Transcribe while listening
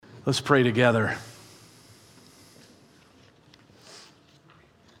Let's pray together.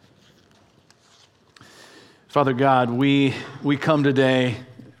 Father God, we come today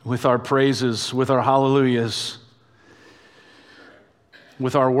with our praises, with our hallelujahs,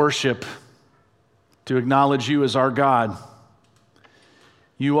 with our worship to acknowledge you as our God.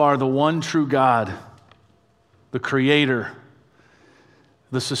 You are the one true God, the Creator,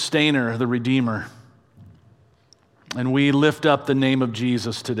 the Sustainer, the Redeemer. And we lift up the name of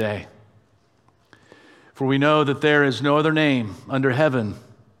Jesus today. For we know that there is no other name under heaven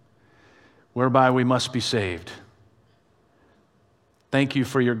whereby we must be saved. Thank you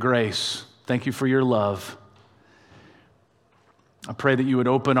for your grace. Thank you for your love. I pray that you would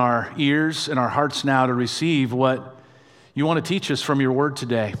open our ears and our hearts now to receive what you want to teach us from your word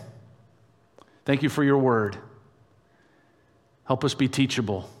today. Thank you for your word. Help us be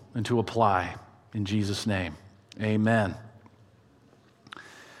teachable and to apply. In Jesus' name, amen.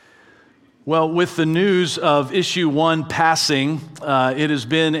 Well, with the news of issue 1 passing, it has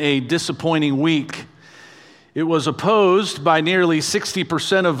been a disappointing week. It was opposed by nearly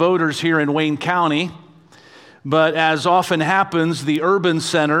 60% of voters here in Wayne County, but as often happens, the urban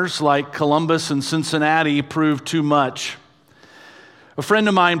centers like Columbus and Cincinnati proved too much. A friend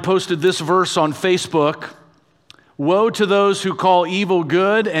of mine posted this verse on Facebook: "Woe to those who call evil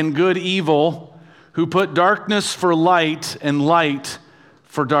good and good evil, who put darkness for light and light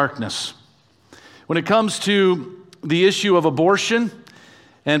for darkness." When it comes to the issue of abortion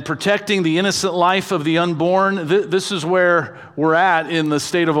and protecting the innocent life of the unborn, this is where we're at in the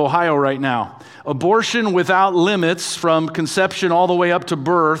state of Ohio right now. Abortion without limits from conception all the way up to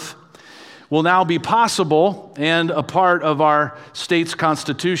birth will now be possible and a part of our state's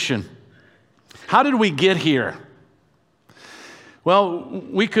constitution. How did we get here? Well,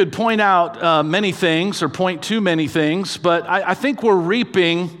 we could point out many things or point to many things, but I think we're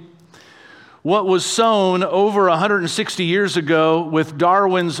reaping what was sown over 160 years ago with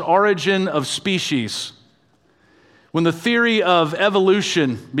Darwin's Origin of Species, when the theory of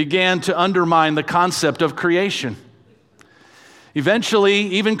evolution began to undermine the concept of creation. Eventually,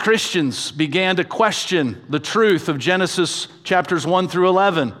 even Christians began to question the truth of Genesis chapters 1 through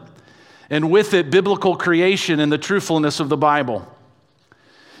 11, and with it, biblical creation and the truthfulness of the Bible.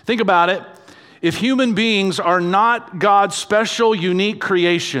 Think about it. If human beings are not God's special, unique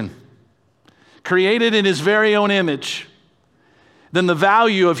creation, created in his very own image, then the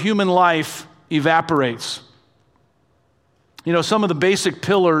value of human life evaporates. You know, some of the basic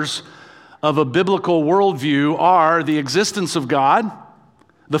pillars of a biblical worldview are the existence of God,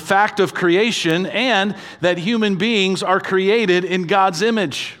 the fact of creation, and that human beings are created in God's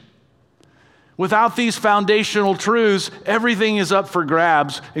image. Without these foundational truths, everything is up for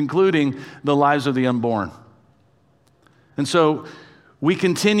grabs, including the lives of the unborn. And so, we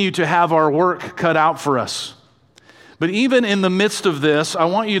continue to have our work cut out for us. But even in the midst of this, I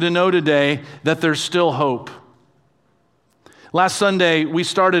want you to know today that there's still hope. Last Sunday, we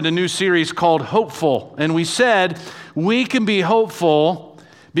started a new series called Hopeful, and we said we can be hopeful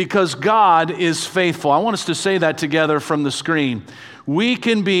because God is faithful. I want us to say that together from the screen. We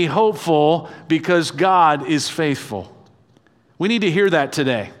can be hopeful because God is faithful. We need to hear that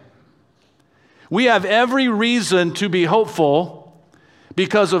today. We have every reason to be hopeful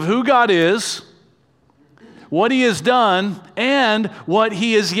because of who God is, what He has done, and what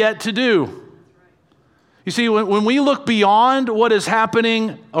He is yet to do. You see, when we look beyond what is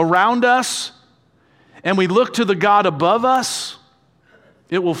happening around us and we look to the God above us,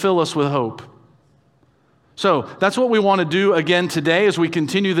 it will fill us with hope. So that's what we want to do again today as we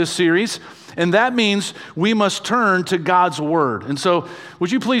continue this series. And that means we must turn to God's Word. And so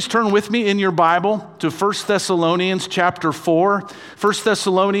would you please turn with me in your Bible to 1 Thessalonians chapter 4. 1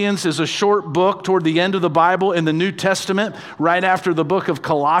 Thessalonians is a short book toward the end of the Bible in the New Testament, right after the book of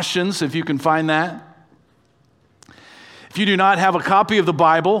Colossians, if you can find that. If you do not have a copy of the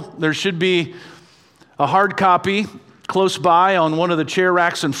Bible, there should be a hard copy close by on one of the chair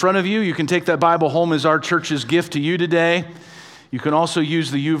racks in front of you. You can take that Bible home as our church's gift to you today. You can also use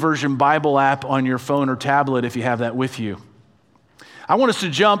the YouVersion Bible app on your phone or tablet if you have that with you. I want us to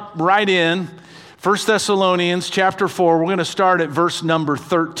jump right in. 1 Thessalonians chapter 4, we're going to start at verse number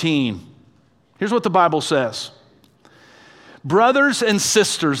 13. Here's what the Bible says. Brothers and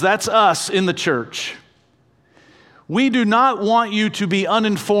sisters, that's us in the church, we do not want you to be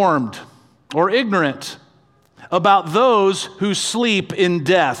uninformed or ignorant about those who sleep in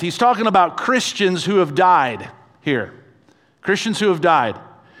death. He's talking about Christians who have died here. Christians who have died.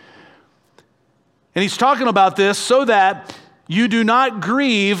 And he's talking about this so that you do not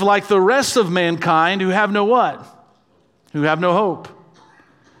grieve like the rest of mankind who have no what? Who have no hope.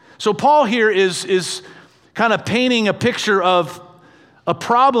 So Paul here is kind of painting a picture of a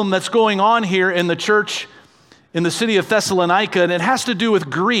problem that's going on here in the church in the city of Thessalonica, and it has to do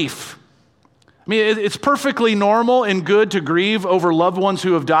with grief. I mean, it's perfectly normal and good to grieve over loved ones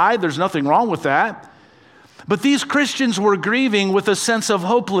who have died. There's nothing wrong with that. But these Christians were grieving with a sense of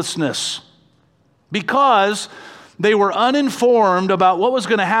hopelessness because they were uninformed about what was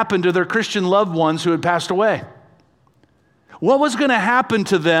going to happen to their Christian loved ones who had passed away. What was going to happen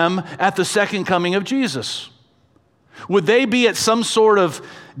to them at the second coming of Jesus? Would they be at some sort of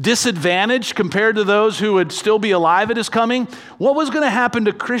disadvantage compared to those who would still be alive at his coming? What was going to happen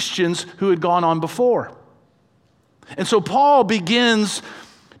to Christians who had gone on before? And so Paul begins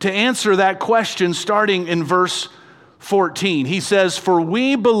to answer that question starting in verse 14. He says, "For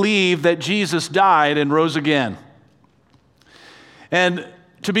we believe that Jesus died and rose again." And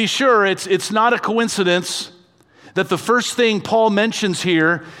to be sure, it's not a coincidence that the first thing Paul mentions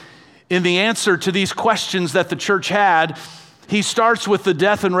here in the answer to these questions that the church had, he starts with the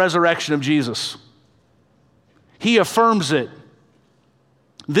death and resurrection of Jesus. He affirms it.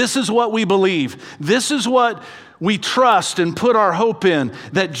 This is what we believe. This is what we trust and put our hope in,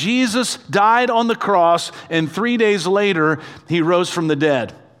 that Jesus died on the cross and 3 days later he rose from the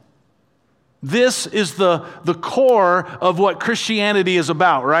dead. This is the core of what Christianity is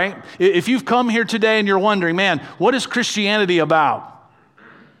about, right? If you've come here today and you're wondering, man, what is Christianity about?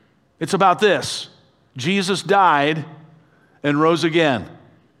 It's about this: Jesus died and rose again.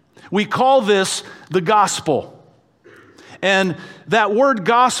 We call this the gospel. And that word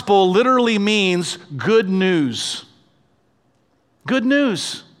gospel literally means good news. Good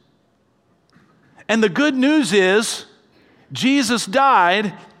news. And the good news is Jesus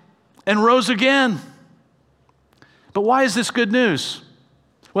died and rose again. But why is this good news?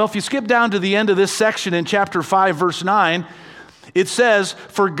 Well, if you skip down to the end of this section in chapter 5, verse 9, it says,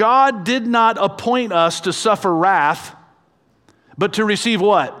 "For God did not appoint us to suffer wrath, but to receive"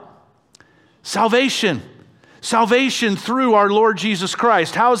 what? Salvation. Salvation through our Lord Jesus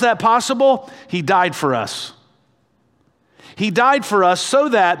Christ. How is that possible? He died for us. He died for us so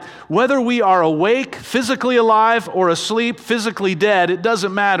that whether we are awake, physically alive, or asleep, physically dead, it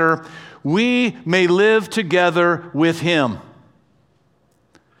doesn't matter, we may live together with him.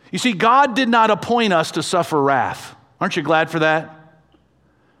 You see, God did not appoint us to suffer wrath. Aren't you glad for that?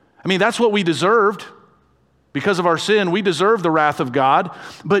 I mean, that's what we deserved. Because of our sin, we deserve the wrath of God.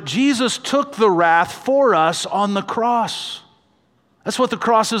 But Jesus took the wrath for us on the cross. That's what the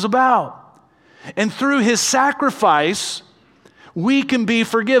cross is about. And through his sacrifice, we can be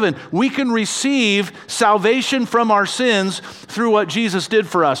forgiven. We can receive salvation from our sins through what Jesus did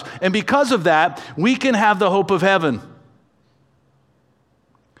for us. And because of that, we can have the hope of heaven.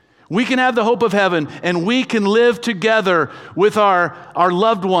 We can have the hope of heaven, and we can live together with our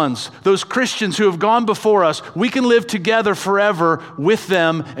loved ones, those Christians who have gone before us. We can live together forever with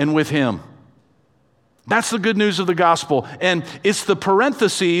them and with him. That's the good news of the gospel. And it's the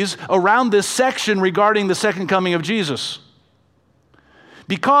parentheses around this section regarding the second coming of Jesus.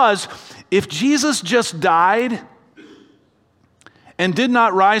 Because if Jesus just died and did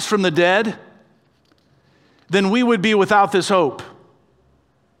not rise from the dead, then we would be without this hope.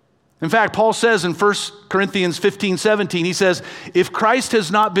 In fact, Paul says in 1 Corinthians 15:17, he says, "If Christ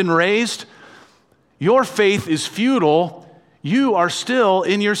has not been raised, your faith is futile. You are still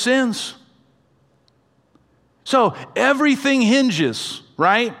in your sins." So everything hinges,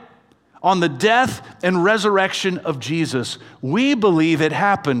 right, on the death and resurrection of Jesus. We believe it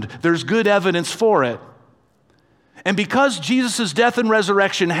happened. There's good evidence for it. And because Jesus' death and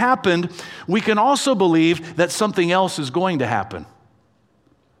resurrection happened, we can also believe that something else is going to happen.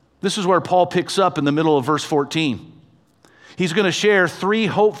 This is where Paul picks up in the middle of verse 14. He's going to share three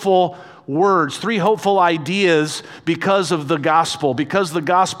hopeful words, three hopeful ideas because of the gospel, because the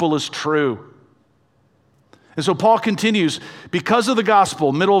gospel is true. And so Paul continues, because of the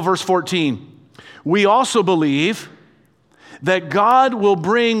gospel, middle of verse 14, we also believe that God will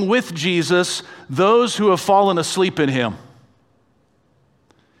bring with Jesus those who have fallen asleep in him.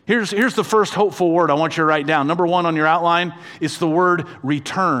 Here's the first hopeful word I want you to write down. Number one on your outline, it's the word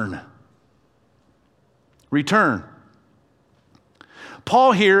return. Return.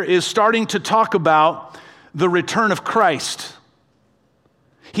 Paul here is starting to talk about the return of Christ.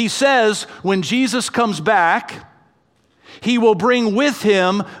 He says when Jesus comes back, he will bring with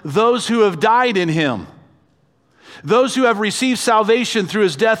him those who have died in him. Those who have received salvation through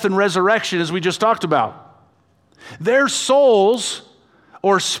his death and resurrection, as we just talked about. Their souls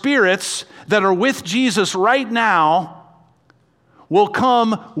or spirits that are with Jesus right now will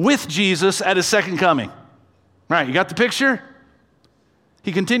come with Jesus at his second coming. Right, you got the picture?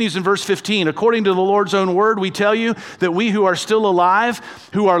 He continues in verse 15, according to the Lord's own word, we tell you that we who are still alive,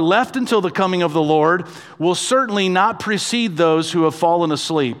 who are left until the coming of the Lord, will certainly not precede those who have fallen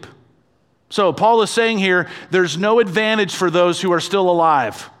asleep. So Paul is saying here, there's no advantage for those who are still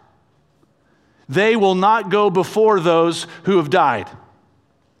alive. They will not go before those who have died.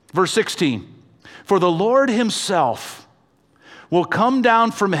 Verse 16, for the Lord himself will come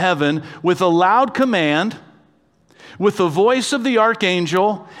down from heaven with a loud command, with the voice of the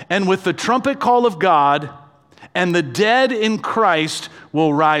archangel, and with the trumpet call of God, and the dead in Christ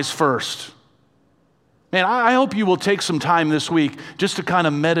will rise first. Man, I hope you will take some time this week just to kind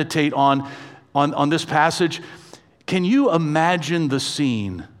of meditate on this passage. Can you imagine the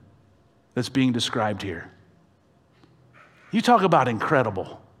scene that's being described here? You talk about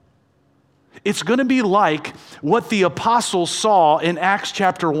incredible. It's going to be like what the apostles saw in Acts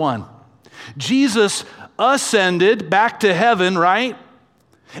chapter 1. Jesus ascended back to heaven, right?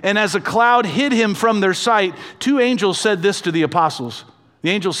 And as a cloud hid him from their sight, two angels said this to the apostles. The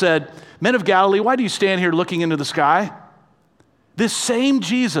angel said, men of Galilee, why do you stand here looking into the sky? This same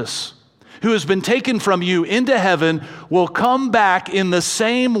Jesus who has been taken from you into heaven will come back in the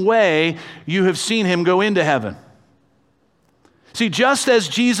same way you have seen him go into heaven. See, just as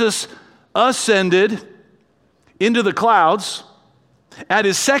Jesus ascended into the clouds, at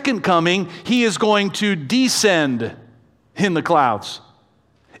his second coming, he is going to descend in the clouds.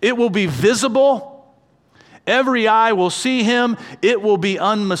 It will be visible. Every eye will see him. It will be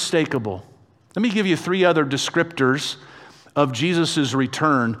unmistakable. Let me give you three other descriptors of Jesus'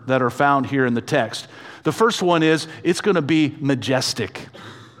 return that are found here in the text. The first one is, it's going to be majestic.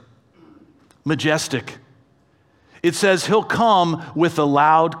 Majestic. It says he'll come with a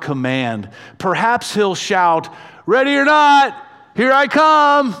loud command. Perhaps he'll shout, ready or not, here I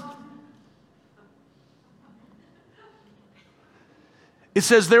come. It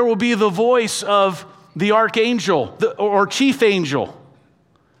says there will be the voice of the archangel or chief angel.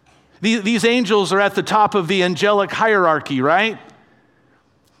 These angels are at the top of the angelic hierarchy, right?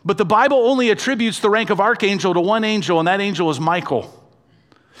 But the Bible only attributes the rank of archangel to one angel, and that angel is Michael.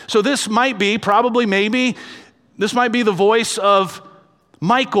 So this might be, probably maybe, this might be the voice of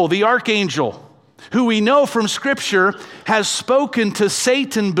Michael, the archangel, who we know from Scripture has spoken to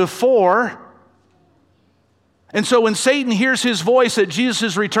Satan before. And so when Satan hears his voice at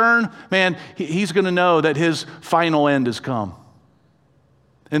Jesus' return, man, he's going to know that his final end has come.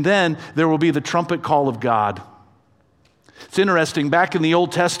 And then there will be the trumpet call of God. It's interesting, back in the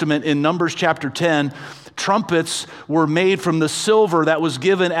Old Testament, in Numbers chapter 10, trumpets were made from the silver that was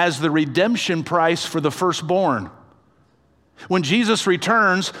given as the redemption price for the firstborn. When Jesus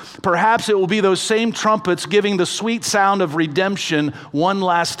returns, perhaps it will be those same trumpets giving the sweet sound of redemption one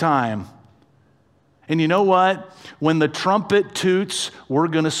last time. And you know what? When the trumpet toots, we're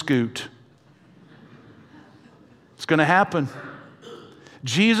going to scoot. It's going to happen.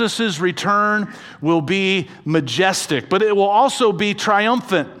 Jesus' return will be majestic, but it will also be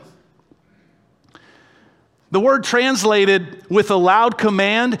triumphant. The word translated with a loud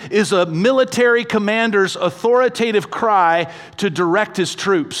command is a military commander's authoritative cry to direct his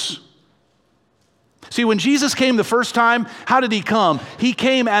troops. See, when Jesus came the first time, how did he come? He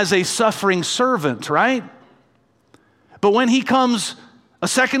came as a suffering servant, right? But when he comes a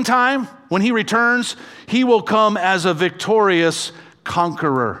second time, when he returns, he will come as a victorious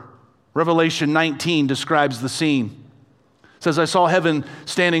conqueror. Revelation 19 describes the scene. It says, I saw heaven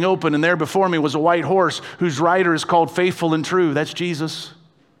standing open, and there before me was a white horse whose rider is called Faithful and True. That's Jesus.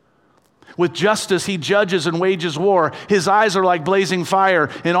 With justice he judges and wages war. His eyes are like blazing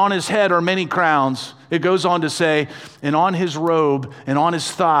fire, and on his head are many crowns. It goes on to say, and on his robe and on his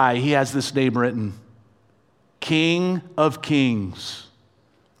thigh he has this name written, King of Kings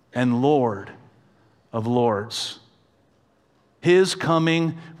and Lord of Lords. His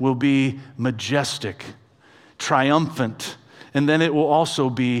coming will be majestic, triumphant, and then it will also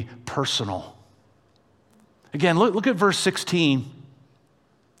be personal. Again, look at verse 16.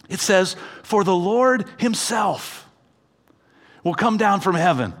 It says, for the Lord himself will come down from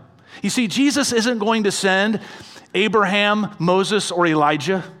heaven. You see, Jesus isn't going to send Abraham, Moses, or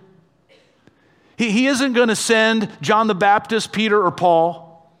Elijah. He isn't going to send John the Baptist, Peter, or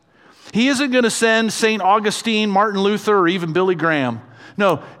Paul. He isn't going to send St. Augustine, Martin Luther, or even Billy Graham.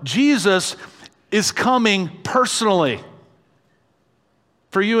 No, Jesus is coming personally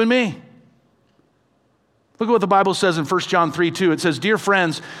for you and me. Look at what the Bible says in 1 John 3:2. It says, dear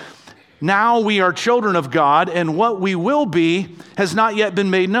friends, now we are children of God, and what we will be has not yet been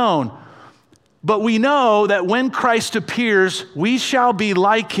made known. But we know that when Christ appears, we shall be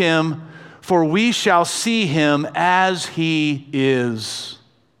like him, for we shall see him as he is,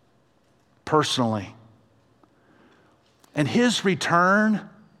 personally. And his return,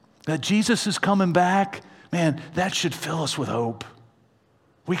 that Jesus is coming back, man, that should fill us with hope.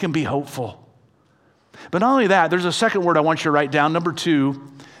 We can be hopeful. But not only that, there's a second word I want you to write down, number 2,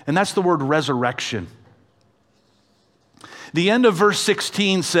 and that's the word resurrection. The end of verse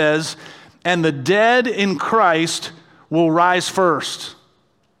 16 says, and the dead in Christ will rise first.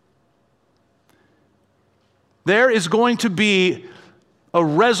 There is going to be a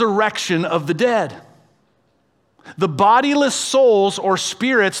resurrection of the dead. The bodiless souls or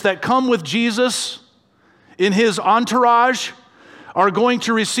spirits that come with Jesus in his entourage are going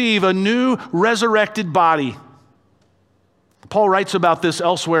to receive a new resurrected body. Paul writes about this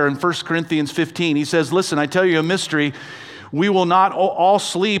elsewhere in 1 Corinthians 15. He says, listen, I tell you a mystery. We will not all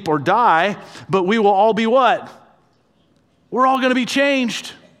sleep or die, but we will all be what? We're all going to be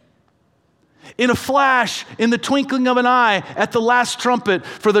changed. In a flash, in the twinkling of an eye, at the last trumpet,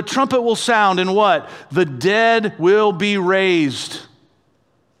 for the trumpet will sound, and what? The dead will be raised,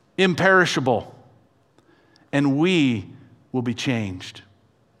 imperishable, and we will be changed.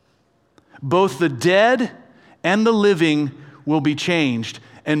 Both the dead and the living will be changed,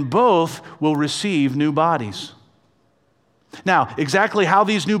 and both will receive new bodies. Now, exactly how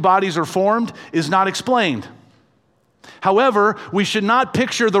these new bodies are formed is not explained. However, we should not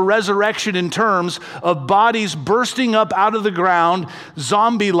picture the resurrection in terms of bodies bursting up out of the ground,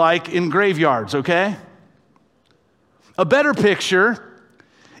 zombie-like in graveyards, okay? A better picture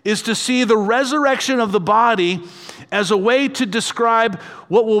is to see the resurrection of the body as a way to describe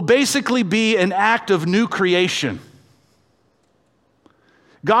what will basically be an act of new creation.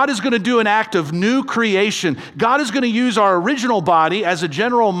 God is going to do an act of new creation. God is going to use our original body as a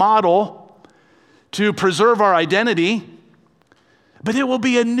general model to preserve our identity, but it will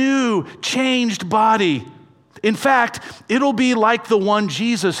be a new, changed body. In fact, it'll be like the one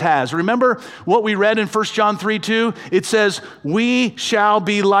Jesus has. Remember what we read in 1 John 3:2? It says, we shall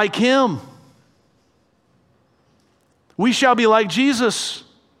be like him. We shall be like Jesus.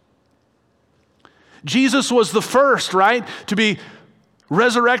 Jesus was the first, right, to be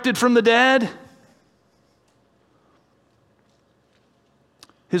resurrected from the dead.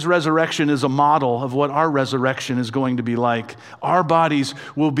 His resurrection is a model of what our resurrection is going to be like. Our bodies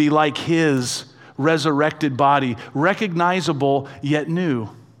will be like his resurrected body, recognizable yet new.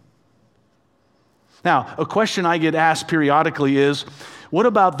 Now, a question I get asked periodically is, what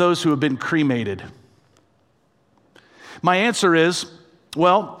about those who have been cremated? My answer is,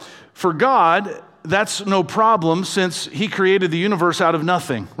 well, for God, that's no problem since he created the universe out of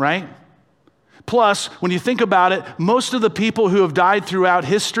nothing, right? Plus, when you think about it, most of the people who have died throughout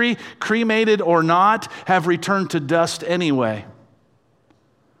history, cremated or not, have returned to dust anyway.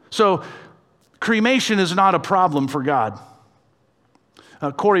 So, cremation is not a problem for God.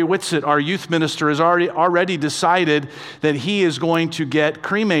 Corey Whitsitt, our youth minister, has already decided that he is going to get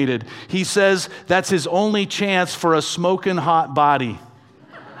cremated. He says that's his only chance for a smoking hot body.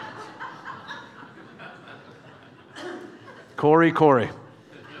 Corey.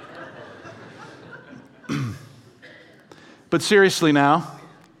 But seriously now,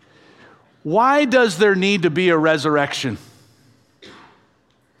 why does there need to be a resurrection?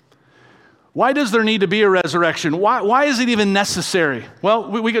 Why does there need to be a resurrection? Why is it even necessary? Well,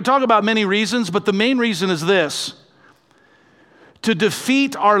 we could talk about many reasons, but the main reason is this: to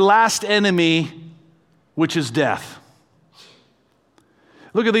defeat our last enemy, which is death.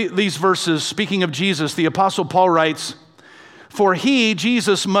 Look at these verses. Speaking of Jesus, the Apostle Paul writes, for he,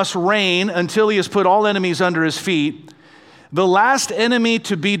 Jesus, must reign until he has put all enemies under his feet. The last enemy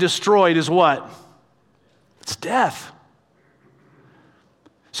to be destroyed is what? It's death.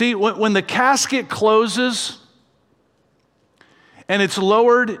 See, when the casket closes and it's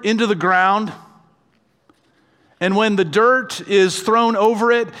lowered into the ground, and when the dirt is thrown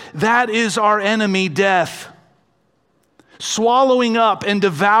over it, that is our enemy, death, swallowing up and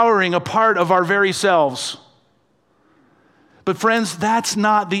devouring a part of our very selves. But friends, that's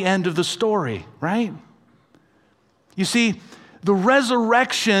not the end of the story, right? You see, the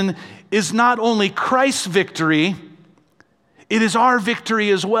resurrection is not only Christ's victory, it is our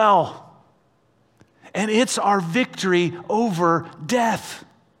victory as well. And it's our victory over death.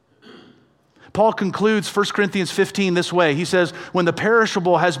 Paul concludes 1 Corinthians 15 this way. He says, when the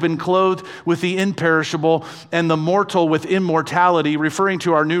perishable has been clothed with the imperishable and the mortal with immortality, referring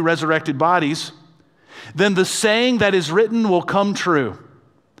to our new resurrected bodies, then the saying that is written will come true.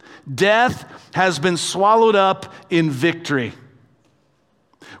 Death has been swallowed up in victory.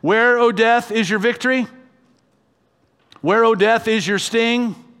 Where, O death, is your victory? Where, O death, is your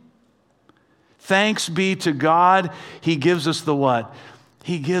sting? Thanks be to God. He gives us the what?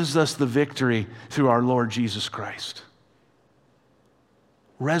 He gives us the victory through our Lord Jesus Christ.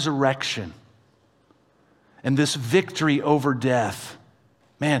 Resurrection. And this victory over death,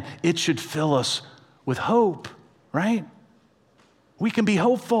 man, it should fill us with hope, right? We can be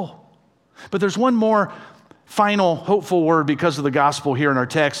hopeful. But there's one more final hopeful word because of the gospel here in our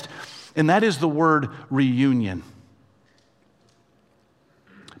text, and that is the word reunion.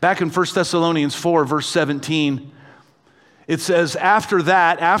 Back in 1 Thessalonians 4, verse 17, it says, after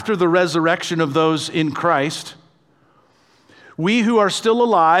that, after the resurrection of those in Christ, we who are still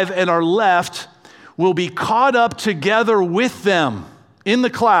alive and are left will be caught up together with them in the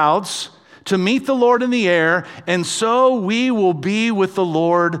clouds to meet the Lord in the air, and so we will be with the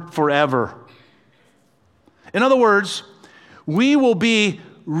Lord forever. In other words, we will be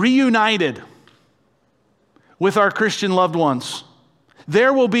reunited with our Christian loved ones.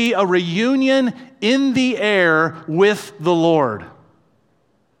 There will be a reunion in the air with the Lord.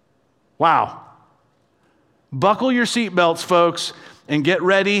 Wow. Buckle your seatbelts, folks, and get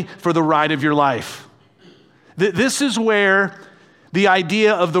ready for the ride of your life. This is where the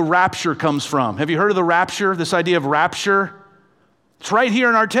idea of the rapture comes from. Have you heard of the rapture? This idea of rapture? It's right here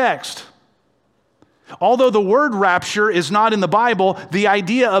in our text. Although the word rapture is not in the Bible, the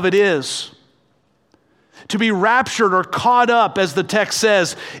idea of it is. To be raptured or caught up, as the text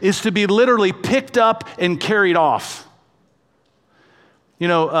says, is to be literally picked up and carried off. You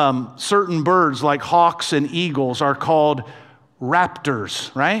know, certain birds like hawks and eagles are called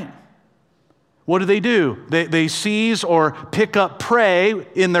raptors, right? What do? They seize or pick up prey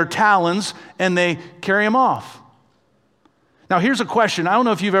in their talons and they carry them off. Now, here's a question. I don't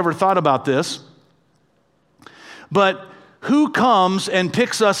know if you've ever thought about this, but who comes and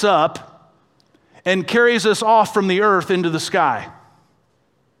picks us up and carries us off from the earth into the sky?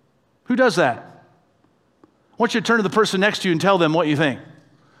 Who does that? I want you to turn to the person next to you and tell them what you think.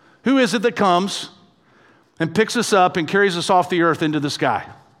 Who is it that comes and picks us up and carries us off the earth into the sky?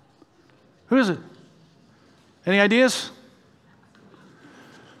 Who is it? Any ideas?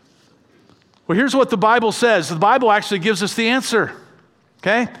 Well, here's what the Bible says. The Bible actually gives us the answer,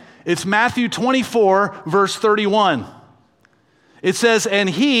 okay? It's Matthew 24, verse 31. It says, and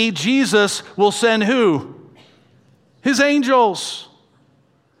he, Jesus, will send who? His angels.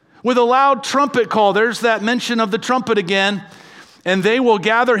 With a loud trumpet call. There's that mention of the trumpet again. And they will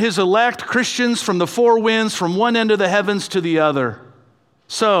gather his elect Christians from the four winds, from one end of the heavens to the other.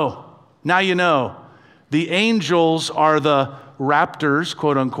 So, now you know, the angels are the raptors,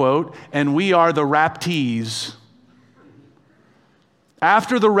 quote unquote, and we are the raptees.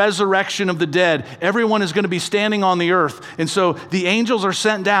 After the resurrection of the dead, everyone is going to be standing on the earth. And so the angels are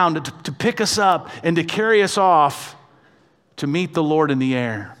sent down to pick us up and to carry us off to meet the Lord in the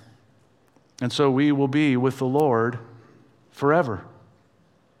air. And so we will be with the Lord forever.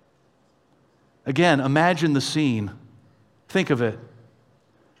 Again, imagine the scene. Think of it.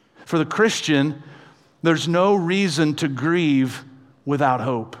 For the Christian, there's no reason to grieve without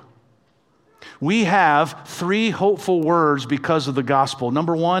hope. We have three hopeful words because of the gospel.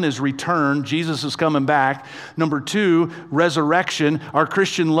 Number one is return. Jesus is coming back. Number two, resurrection. Our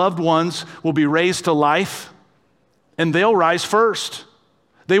Christian loved ones will be raised to life, and they'll rise first.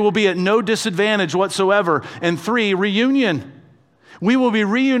 They will be at no disadvantage whatsoever. And three, reunion. We will be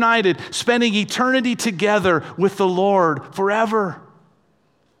reunited, spending eternity together with the Lord forever.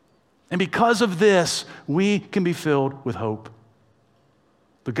 And because of this, we can be filled with hope.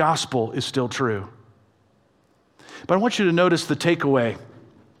 The gospel is still true. But I want you to notice the takeaway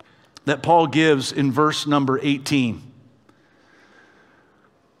that Paul gives in verse number 18.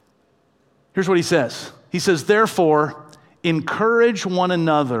 Here's what he says. He says, therefore, encourage one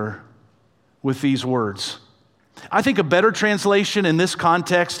another with these words. I think a better translation in this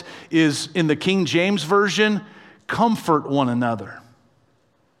context is in the King James Version, comfort one another.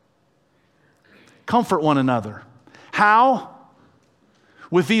 Comfort one another. How?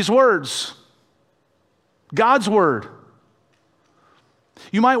 With these words. God's word.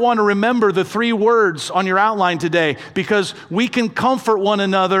 You might want to remember the three words on your outline today because we can comfort one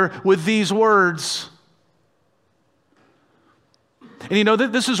another with these words. And you know,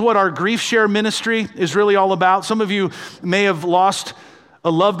 this is what our grief share ministry is really all about. Some of you may have lost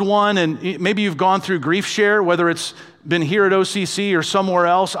a loved one and maybe you've gone through grief share, whether it's been here at OCC or somewhere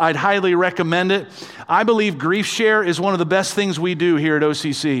else. I'd highly recommend it. I believe grief share is one of the best things we do here at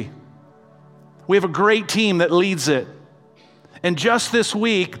OCC. We have a great team that leads it. And just this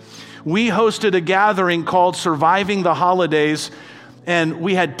week, we hosted a gathering called Surviving the Holidays, and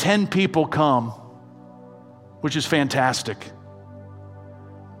we had 10 people come, which is fantastic.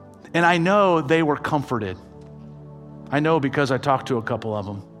 And I know they were comforted. I know because I talked to a couple of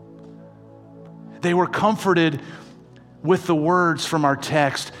them. They were comforted with the words from our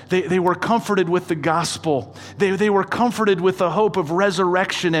text. They were comforted with the gospel. They were comforted with the hope of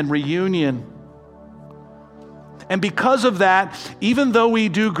resurrection and reunion. And because of that, even though we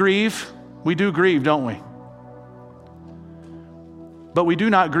do grieve, don't we? But we do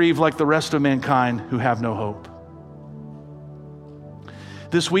not grieve like the rest of mankind who have no hope.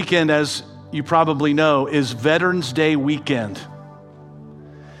 This weekend, as you probably know, is Veterans Day weekend.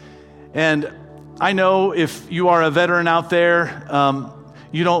 And I know if you are a veteran out there,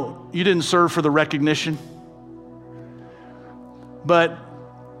 you didn't serve for the recognition. But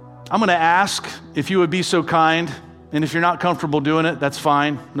I'm going to ask if you would be so kind, and if you're not comfortable doing it, that's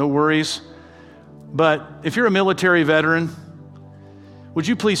fine, no worries. But if you're a military veteran, would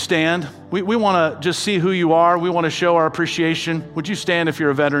you please stand? We want to just see who you are. We want to show our appreciation. Would you stand if you're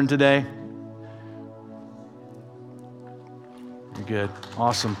a veteran today? You're good.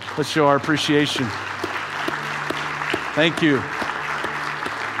 Awesome. Let's show our appreciation. Thank you.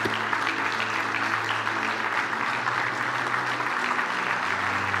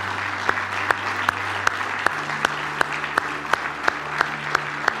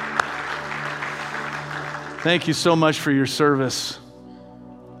 Thank you so much for your service.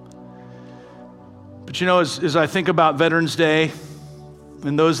 But you know, as I think about Veterans Day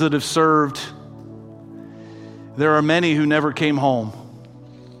and those that have served, there are many who never came home.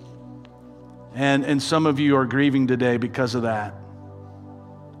 And some of you are grieving today because of that.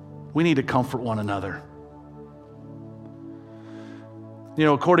 We need to comfort one another. You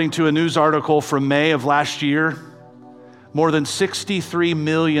know, according to a news article from May of last year, more than 63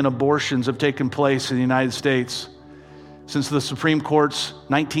 million abortions have taken place in the United States since the Supreme Court's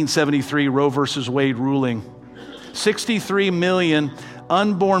 1973 Roe versus Wade ruling. 63 million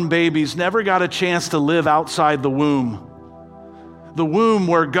unborn babies never got a chance to live outside the womb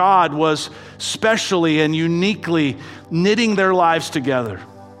where God was specially and uniquely knitting their lives together.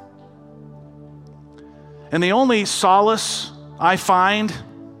 And the only solace I find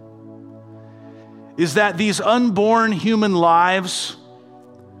is that these unborn human lives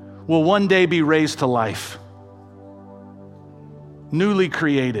will one day be raised to life, newly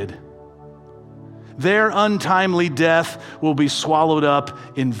created. Their untimely death will be swallowed up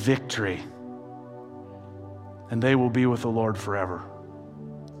in victory, and they will be with the Lord forever.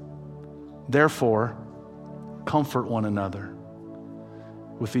 Therefore, comfort one another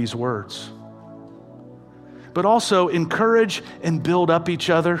with these words, but also encourage and build up each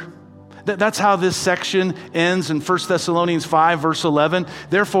other. That's how this section ends in 1 Thessalonians 5, verse 11.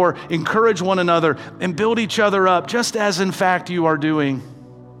 Therefore, encourage one another and build each other up, just as in fact you are doing.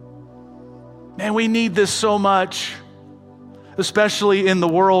 Man, we need this so much, especially in the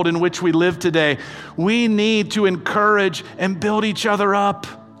world in which we live today. We need to encourage and build each other up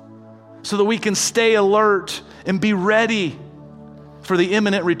so that we can stay alert and be ready for the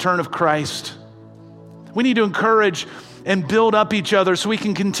imminent return of Christ. We need to encourage and build up each other so we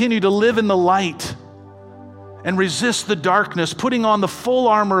can continue to live in the light and resist the darkness, putting on the full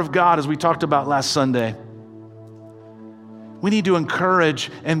armor of God, as we talked about last Sunday. We need to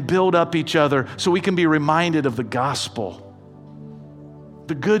encourage and build up each other so we can be reminded of the gospel,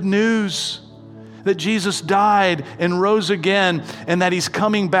 the good news that Jesus died and rose again, and that he's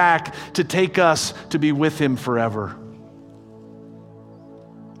coming back to take us to be with him forever.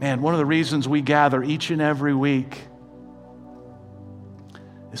 Man, one of the reasons we gather each and every week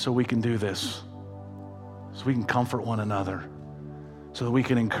is so we can do this, so we can comfort one another, so that we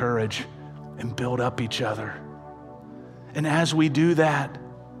can encourage and build up each other. And as we do that,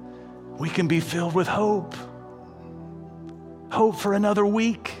 we can be filled with hope for another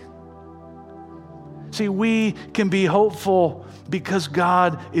week. See, we can be hopeful because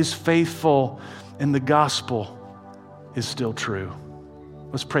God is faithful and the gospel is still true.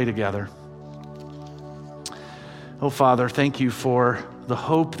 Let's pray together. Oh, Father, thank you for the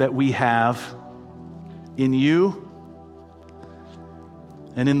hope that we have in you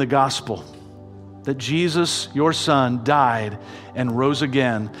and in the gospel, that Jesus, your Son, died and rose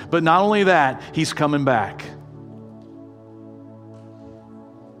again. But not only that, he's coming back.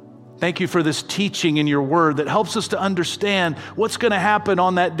 Thank you for this teaching in your word that helps us to understand what's going to happen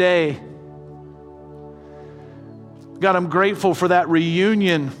on that day. God, I'm grateful for that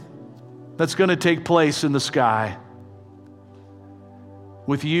reunion that's going to take place in the sky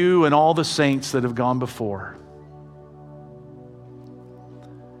with you and all the saints that have gone before.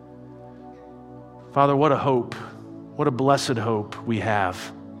 Father, what a hope, what a blessed hope we have.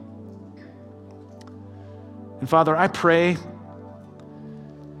 And Father, I pray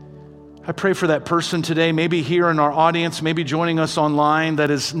I pray for that person today, maybe here in our audience, maybe joining us online, that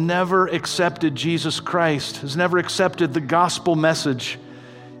has never accepted Jesus Christ, has never accepted the gospel message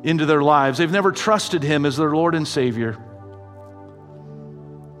into their lives. They've never trusted Him as their Lord and Savior.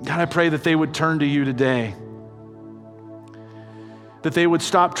 God, I pray that they would turn to You today, that they would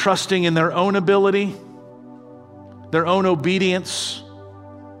stop trusting in their own ability, their own obedience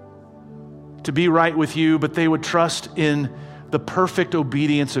to be right with You, but they would trust in the perfect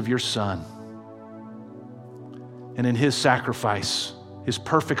obedience of Your Son and in His sacrifice, His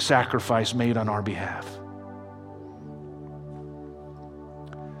perfect sacrifice made on our behalf.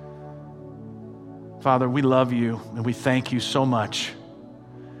 Father, we love You and we thank You so much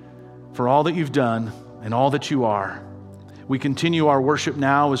for all that You've done and all that You are. We continue our worship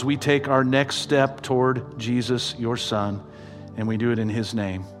now as we take our next step toward Jesus, Your Son, and we do it in His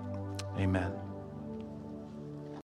name. Amen.